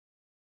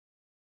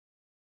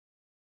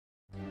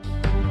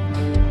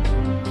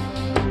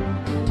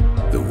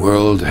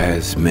world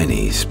has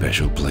many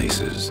special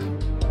places.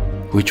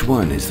 Which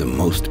one is the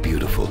most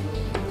beautiful,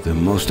 the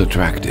most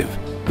attractive,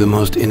 the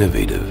most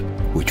innovative?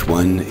 Which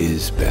one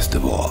is best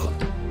of all?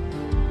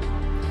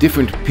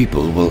 Different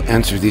people will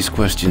answer these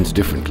questions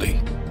differently.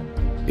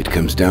 It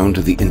comes down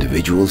to the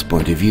individual's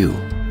point of view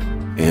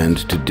and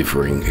to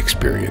differing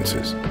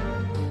experiences.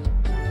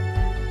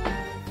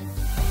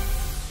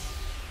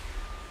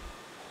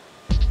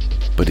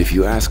 But if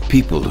you ask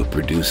people who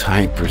produce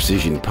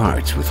high-precision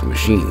parts with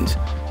machines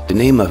to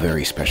name a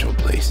very special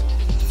place,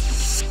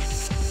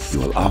 you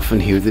will often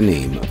hear the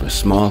name of a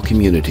small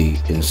community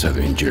in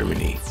southern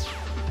Germany.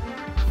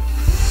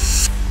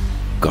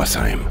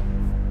 Gossheim.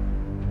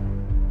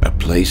 A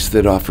place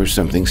that offers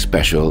something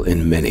special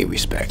in many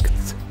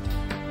respects.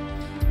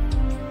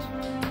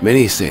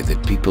 Many say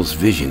that people's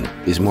vision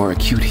is more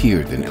acute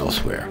here than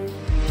elsewhere.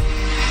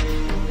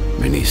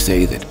 Many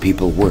say that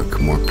people work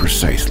more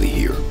precisely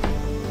here.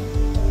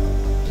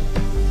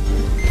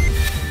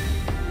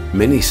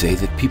 Many say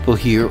that people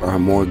here are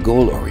more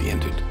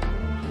goal-oriented,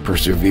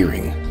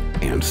 persevering,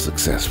 and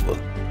successful.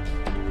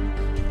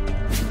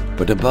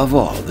 But above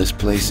all, this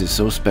place is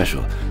so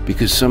special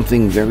because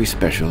something very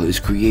special is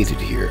created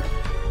here.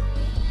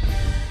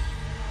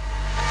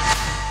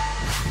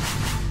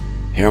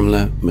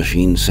 Hermle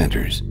Machine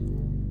Centers.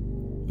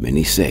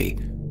 Many say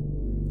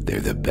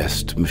they're the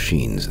best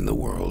machines in the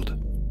world.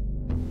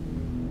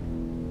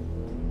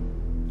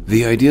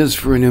 The ideas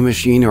for a new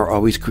machine are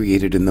always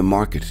created in the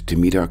market to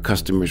meet our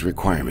customers'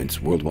 requirements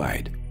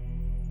worldwide.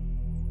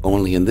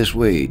 Only in this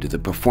way do the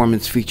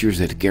performance features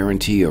that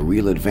guarantee a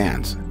real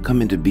advance come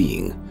into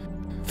being.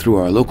 Through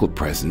our local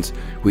presence,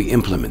 we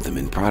implement them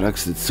in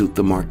products that suit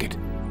the market.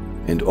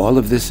 And all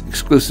of this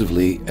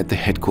exclusively at the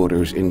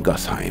headquarters in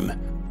Gossheim,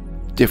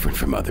 different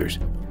from others.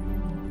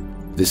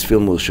 This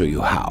film will show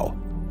you how.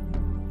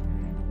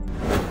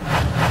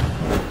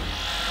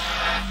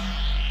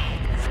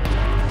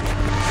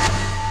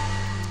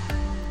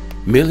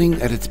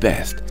 Milling at its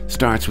best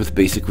starts with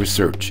basic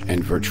research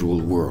and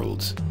virtual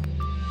worlds.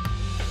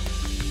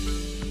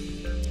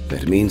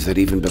 That means that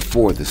even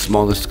before the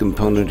smallest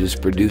component is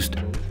produced,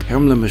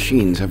 Hermle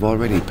machines have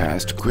already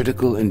passed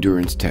critical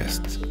endurance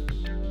tests.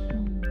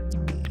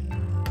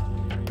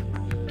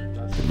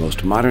 The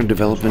most modern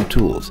development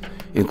tools,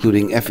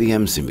 including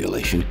FEM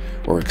simulation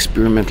or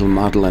experimental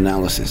model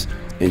analysis,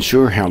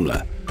 ensure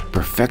Hermle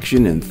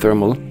perfection in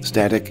thermal,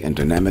 static, and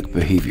dynamic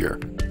behavior.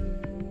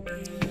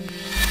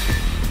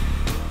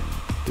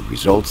 The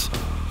results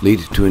lead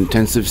to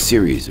intensive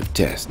series of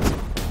tests.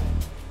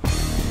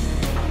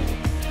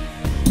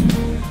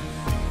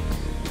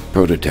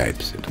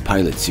 Prototypes and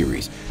pilot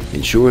series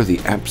ensure the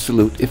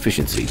absolute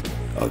efficiency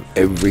of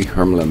every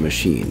Hermle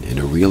machine in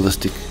a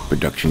realistic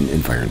production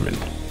environment.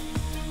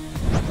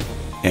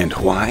 And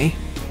why?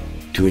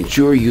 To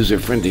ensure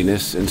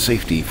user-friendliness and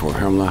safety for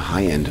Hermle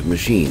high-end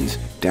machines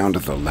down to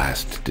the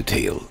last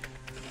detail.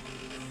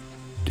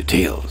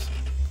 Details.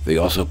 They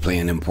also play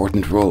an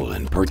important role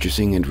in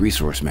purchasing and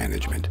resource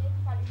management.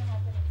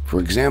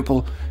 For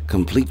example,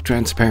 complete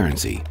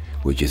transparency,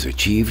 which is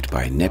achieved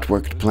by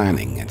networked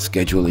planning and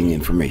scheduling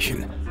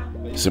information.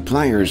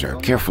 Suppliers are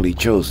carefully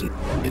chosen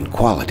in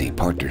quality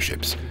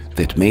partnerships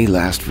that may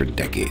last for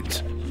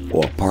decades.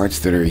 All parts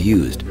that are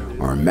used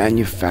are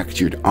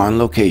manufactured on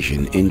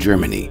location in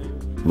Germany,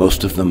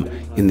 most of them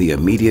in the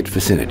immediate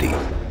vicinity.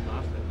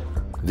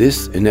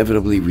 This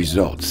inevitably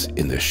results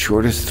in the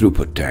shortest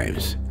throughput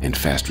times and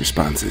fast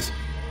responses.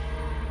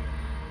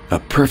 A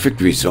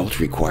perfect result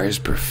requires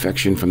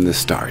perfection from the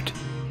start.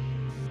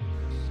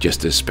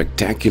 Just as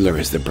spectacular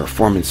as the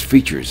performance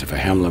features of a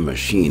Hermle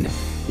machine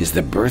is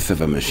the birth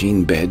of a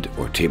machine bed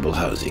or table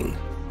housing.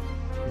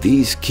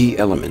 These key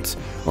elements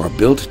are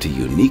built to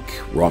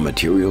unique raw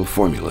material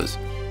formulas.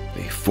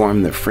 They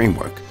form the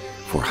framework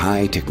for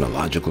high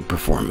technological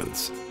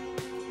performance.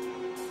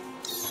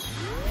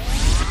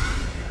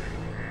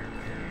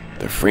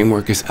 The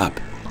framework is up.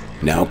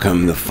 Now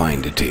come the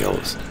fine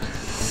details.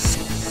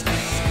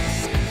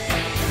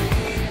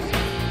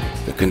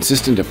 The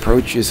consistent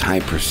approach is high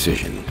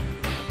precision.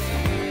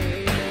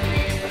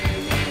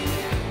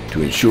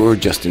 To ensure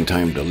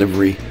just-in-time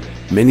delivery,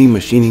 many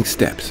machining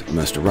steps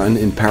must run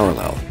in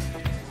parallel.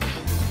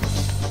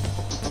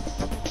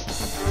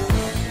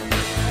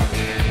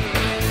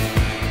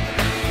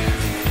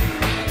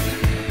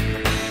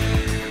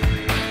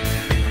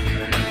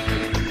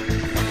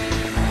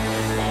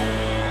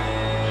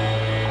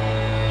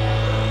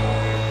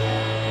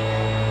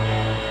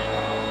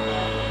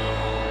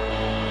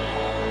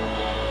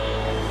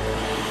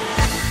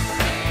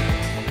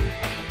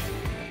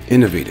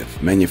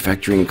 Innovative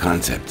manufacturing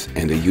concepts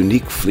and a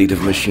unique fleet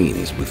of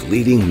machines with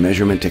leading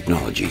measurement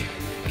technology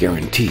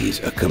guarantees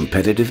a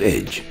competitive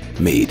edge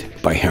made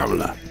by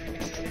Hermle.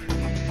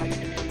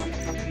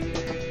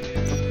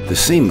 The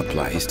same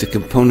applies to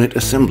component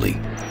assembly,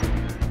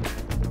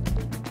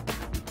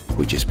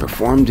 which is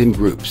performed in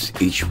groups,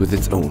 each with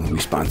its own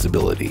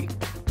responsibility.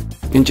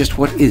 And just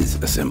what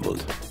is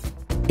assembled?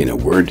 In a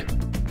word,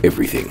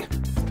 everything,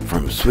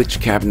 from switch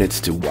cabinets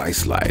to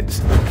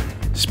Y-slides.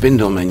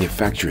 Spindle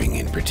manufacturing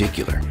in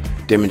particular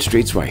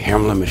demonstrates why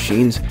Hermle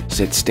Machines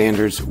set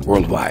standards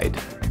worldwide,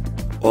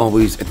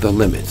 always at the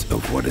limits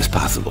of what is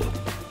possible.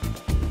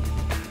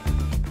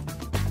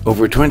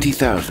 Over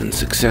 20,000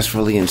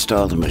 successfully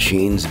installed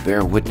machines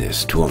bear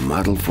witness to a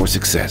model for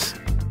success.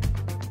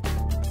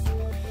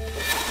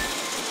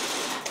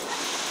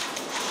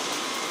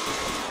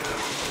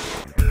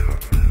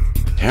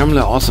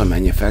 Hermle also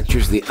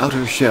manufactures the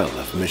outer shell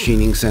of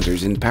machining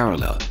centers in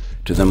parallel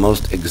to the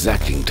most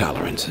exacting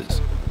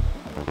tolerances.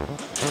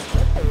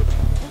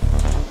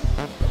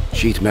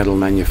 Sheet metal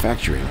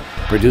manufacturing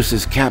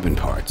produces cabin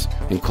parts,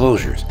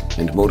 enclosures,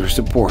 and motor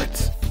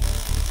supports.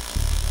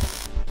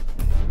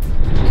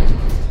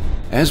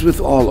 As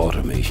with all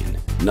automation,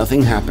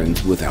 nothing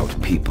happens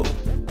without people.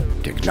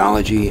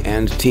 Technology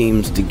and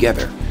teams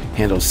together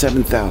handle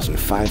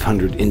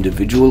 7,500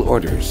 individual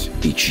orders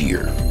each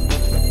year.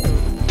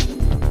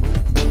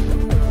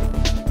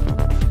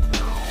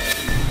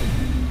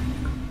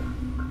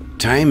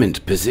 Time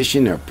and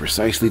position are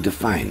precisely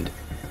defined.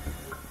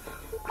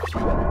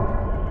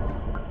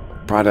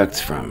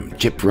 Products from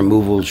chip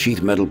removal,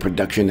 sheet metal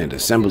production, and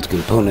assembled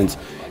components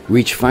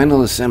reach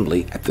final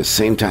assembly at the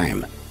same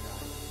time.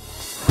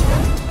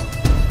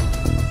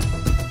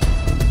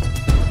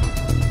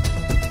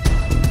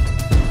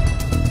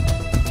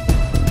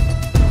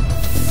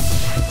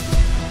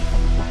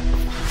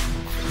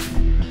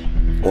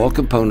 All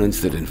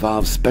components that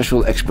involve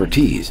special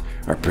expertise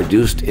are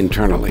produced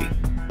internally,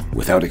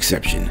 without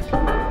exception.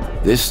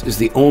 This is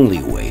the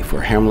only way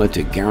for Hermle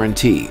to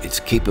guarantee its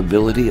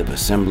capability of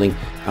assembling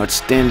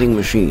outstanding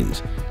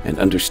machines and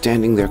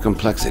understanding their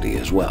complexity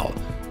as well,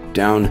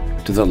 down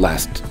to the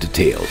last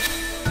detail.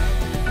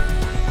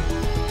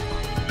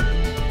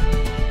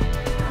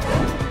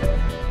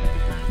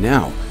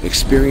 Now,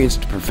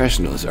 experienced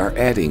professionals are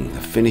adding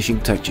the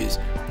finishing touches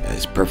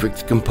as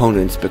perfect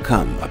components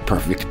become a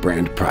perfect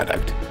brand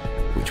product,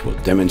 which will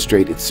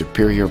demonstrate its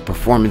superior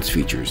performance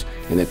features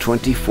in a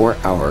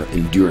 24-hour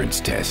endurance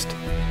test.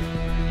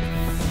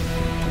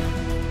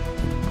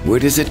 Where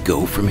does it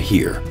go from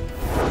here?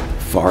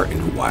 Far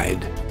and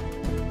wide.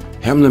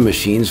 Hermle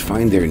Machines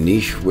find their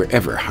niche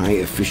wherever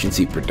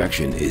high-efficiency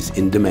production is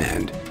in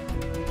demand.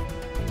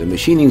 The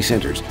machining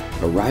centers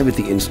arrive at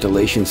the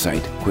installation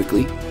site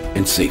quickly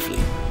and safely.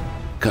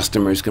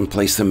 Customers can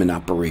place them in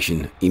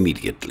operation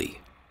immediately.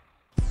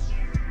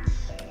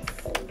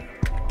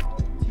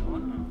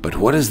 But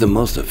what is the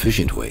most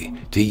efficient way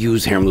to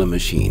use Hermle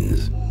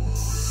Machines?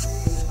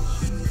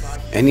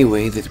 Any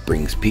way that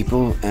brings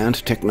people and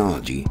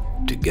technology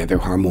together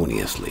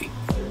harmoniously,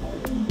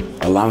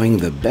 allowing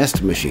the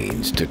best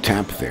machines to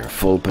tap their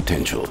full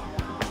potential.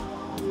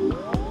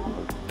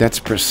 That's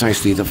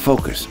precisely the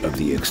focus of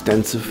the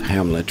extensive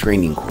Hermle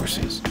training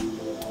courses,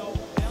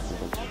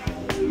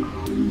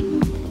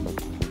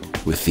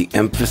 with the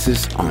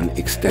emphasis on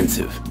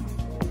extensive.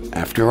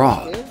 After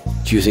all,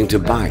 choosing to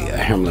buy a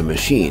Hermle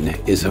machine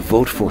is a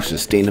vote for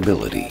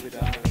sustainability.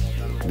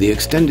 The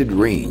extended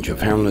range of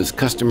Hermle's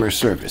customer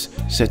service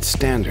sets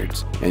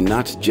standards, and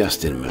not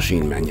just in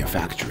machine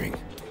manufacturing.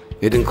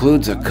 It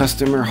includes a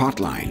customer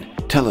hotline,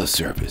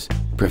 teleservice,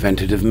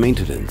 preventative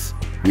maintenance,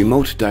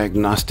 remote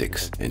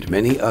diagnostics, and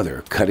many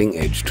other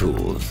cutting-edge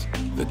tools.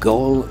 The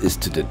goal is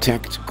to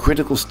detect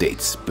critical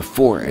states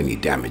before any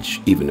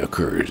damage even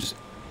occurs.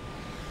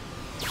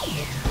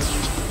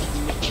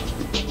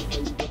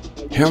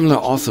 Hermle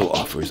also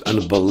offers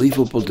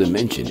unbelievable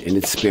dimension in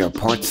its spare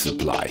parts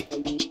supply.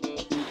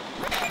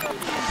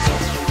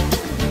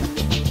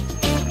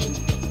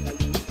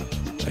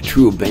 A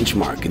true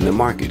benchmark in the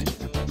market,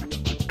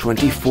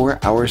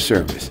 24-hour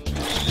service,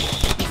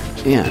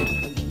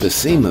 and the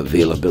same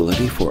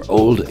availability for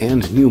old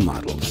and new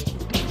models.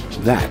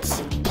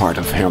 That's part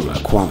of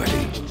Hermle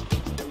quality.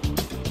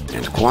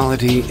 And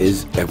quality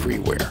is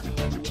everywhere.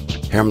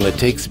 Hermle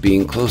takes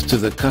being close to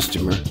the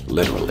customer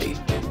literally.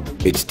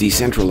 Its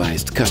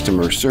decentralized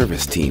customer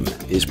service team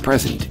is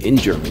present in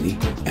Germany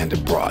and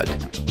abroad,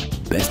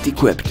 best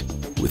equipped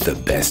with the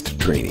best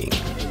training.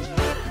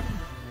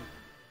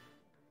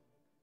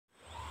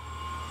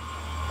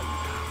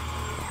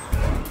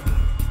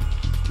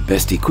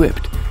 Best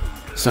equipped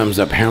sums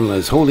up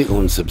Hermle's wholly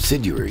owned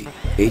subsidiary,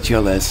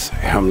 HLS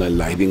Hermle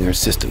Leibinger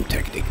System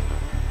Technik,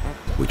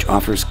 which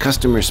offers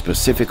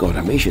customer-specific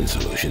automation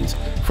solutions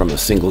from a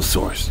single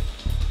source.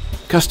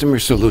 Customer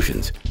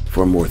solutions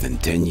for more than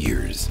 10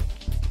 years.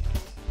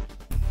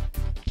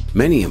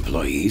 Many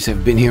employees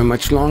have been here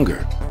much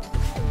longer.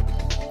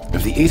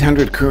 Of the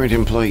 800 current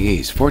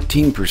employees,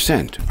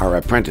 14% are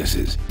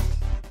apprentices.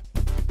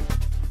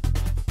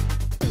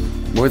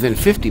 More than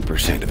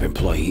 50% of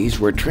employees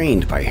were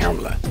trained by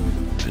Hermle,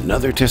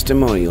 another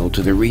testimonial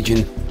to the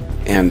region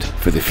and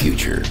for the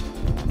future.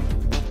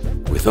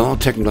 With all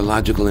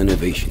technological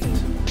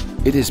innovations,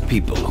 it is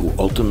people who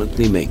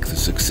ultimately make the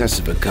success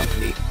of a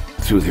company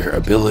through their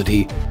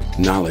ability,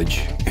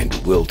 knowledge, and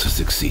will to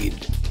succeed.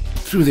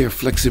 Through their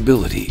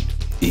flexibility,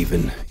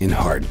 even in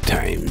hard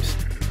times,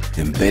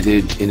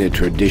 embedded in a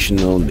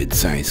traditional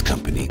mid-size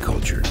company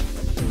culture.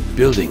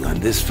 Building on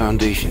this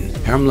foundation,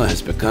 Hermle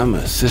has become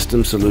a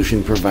system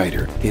solution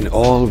provider in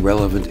all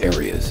relevant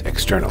areas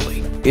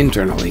externally.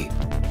 Internally,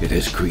 it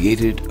has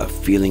created a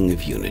feeling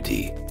of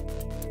unity.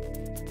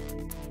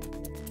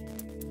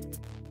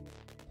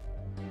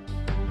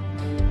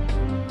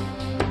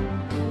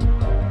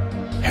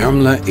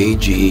 Hermle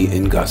AG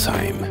in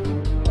Gossheim.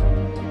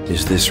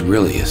 Is this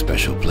really a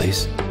special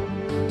place?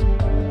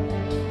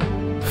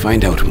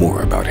 Find out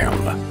more about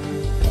Hermle,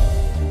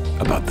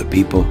 about the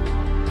people,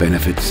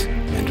 benefits,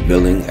 and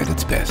milling at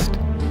its best.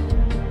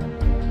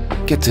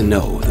 Get to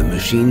know the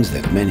machines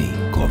that many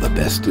call the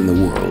best in the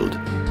world.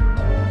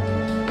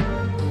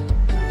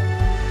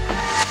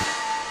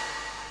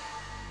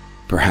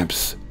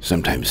 Perhaps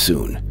sometime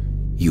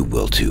soon, you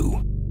will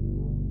too.